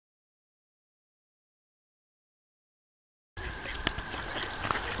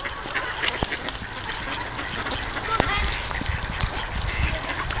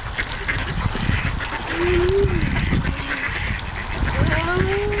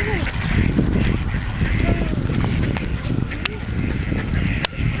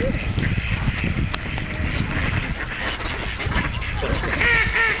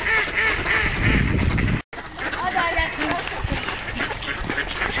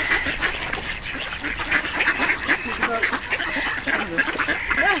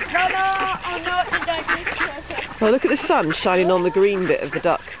Oh, look at the sun shining on the green bit of the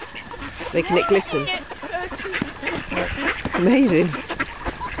duck, making it glisten. Amazing.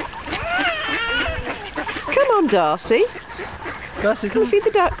 Come on, Darcy. Darcy, come feed the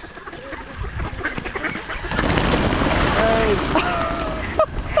ducks.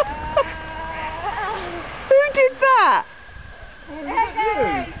 Who did that?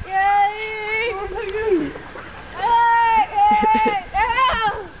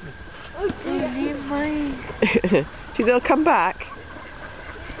 Do you think they'll come back?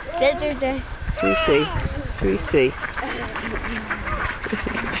 Shall we see? Shall we see?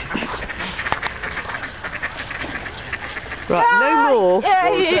 Right, no more.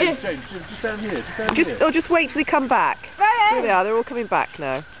 James, just down here. Just wait till they come back. Here they are, they're all coming back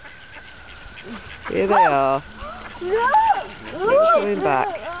now. Here they are. They're all coming back.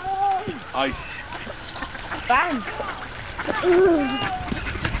 Ice. Bang.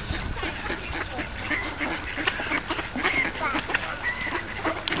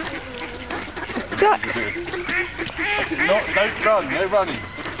 Duck. Don't run, no running.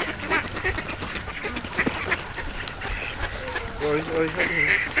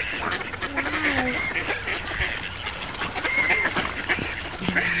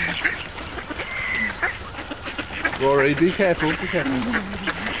 Rory, be careful, be careful.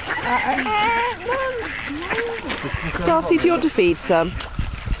 Darcy, do you want to feed some?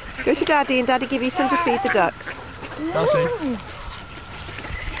 Go to Daddy and Daddy give you some to feed the ducks. Darcy.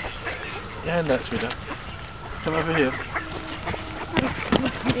 Yeah, hand that to me, Duck. Come over here.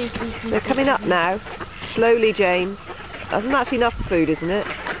 They're coming up now. Slowly, James. That's enough food, isn't it?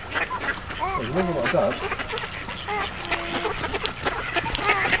 Oh, remember what I done?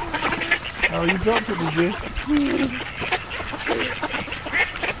 Oh, you dropped it, did you?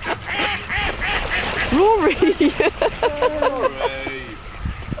 Rory! Rory!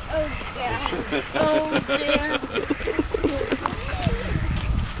 Oh dear.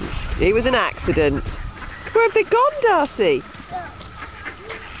 It was an accident. Where have they gone, Darcy?